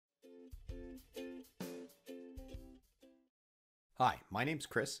Hi, my name's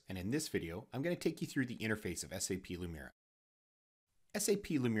Chris, and in this video, I'm going to take you through the interface of SAP Lumira. SAP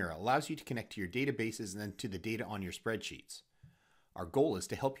Lumira allows you to connect to your databases and then to the data on your spreadsheets. Our goal is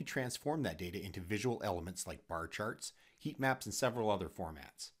to help you transform that data into visual elements like bar charts, heat maps, and several other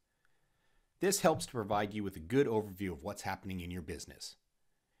formats. This helps to provide you with a good overview of what's happening in your business.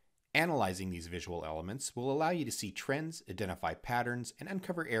 Analyzing these visual elements will allow you to see trends, identify patterns, and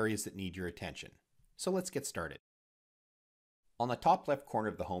uncover areas that need your attention. So let's get started. On the top left corner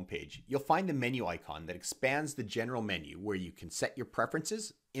of the homepage, you'll find the menu icon that expands the general menu where you can set your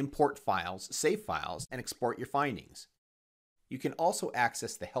preferences, import files, save files, and export your findings. You can also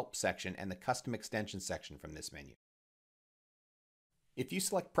access the Help section and the Custom Extensions section from this menu. If you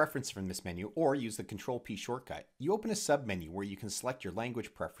select Preference from this menu or use the Control-P shortcut, you open a submenu where you can select your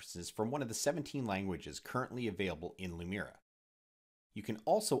language preferences from one of the 17 languages currently available in Lumira. You can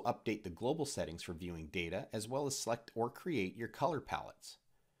also update the global settings for viewing data, as well as select or create your color palettes.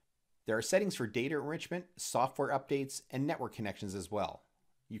 There are settings for data enrichment, software updates, and network connections as well.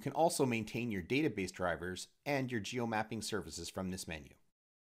 You can also maintain your database drivers and your geomapping services from this menu.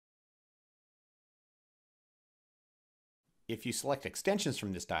 If you select extensions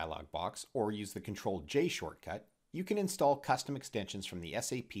from this dialog box or use the Control-J shortcut, you can install custom extensions from the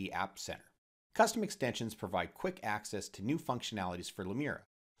SAP App Center. Custom extensions provide quick access to new functionalities for Lumira,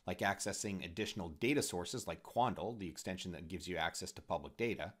 like accessing additional data sources like Quandl, the extension that gives you access to public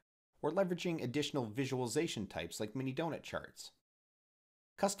data, or leveraging additional visualization types like mini donut charts.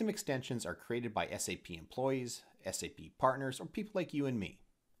 Custom extensions are created by SAP employees, SAP partners, or people like you and me.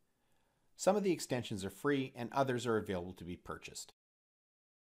 Some of the extensions are free and others are available to be purchased.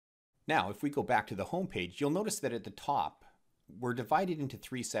 Now, if we go back to the home page, you'll notice that at the top, we're divided into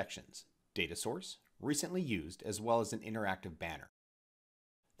three sections: Data Source, Recently Used, as well as an interactive banner.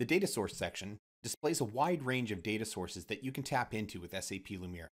 The Data Source section displays a wide range of data sources that you can tap into with SAP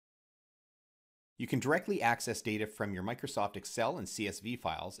Lumira. You can directly access data from your Microsoft Excel and CSV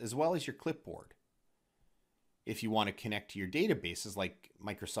files, as well as your clipboard. If you want to connect to your databases like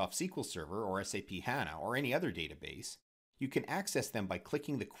Microsoft SQL Server or SAP HANA or any other database, you can access them by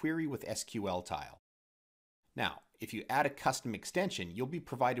clicking the Query with SQL tile. Now, if you add a custom extension, you'll be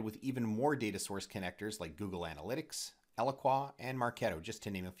provided with even more data source connectors like Google Analytics, Eloqua, and Marketo, just to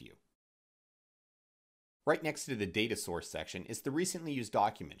name a few. Right next to the data source section is the recently used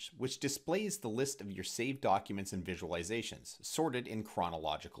documents, which displays the list of your saved documents and visualizations, sorted in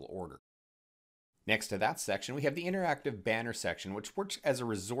chronological order. Next to that section, we have the interactive banner section, which works as a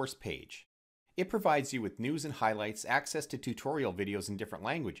resource page. It provides you with news and highlights, access to tutorial videos in different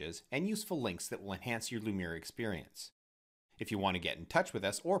languages, and useful links that will enhance your Lumira experience. If you want to get in touch with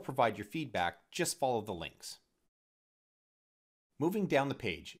us or provide your feedback, just follow the links. Moving down the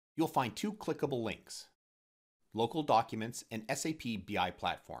page, you'll find two clickable links: Local Documents and SAP BI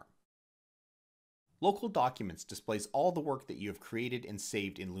Platform. Local Documents displays all the work that you have created and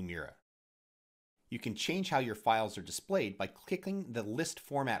saved in Lumira. You can change how your files are displayed by clicking the List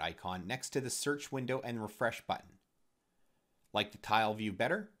Format icon next to the Search window and Refresh button. Like the tile view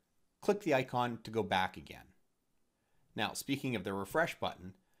better? Click the icon to go back again. Now, speaking of the Refresh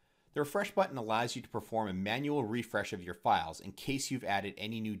button allows you to perform a manual refresh of your files in case you've added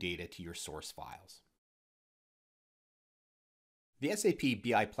any new data to your source files. The SAP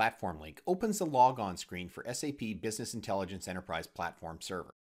BI Platform link opens the logon screen for SAP Business Intelligence Enterprise Platform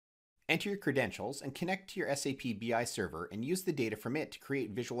Server. Enter your credentials and connect to your SAP BI server and use the data from it to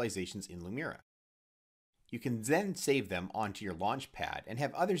create visualizations in Lumira. You can then save them onto your Launchpad and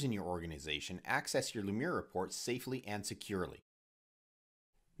have others in your organization access your Lumira reports safely and securely.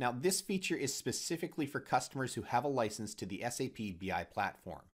 Now, this feature is specifically for customers who have a license to the SAP BI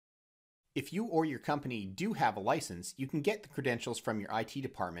platform. If you or your company do have a license, you can get the credentials from your IT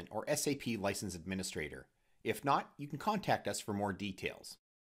department or SAP license administrator. If not, you can contact us for more details.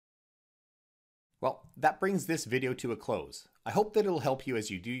 Well, that brings this video to a close. I hope that it'll help you as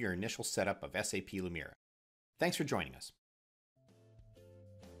you do your initial setup of SAP Lumira. Thanks for joining us.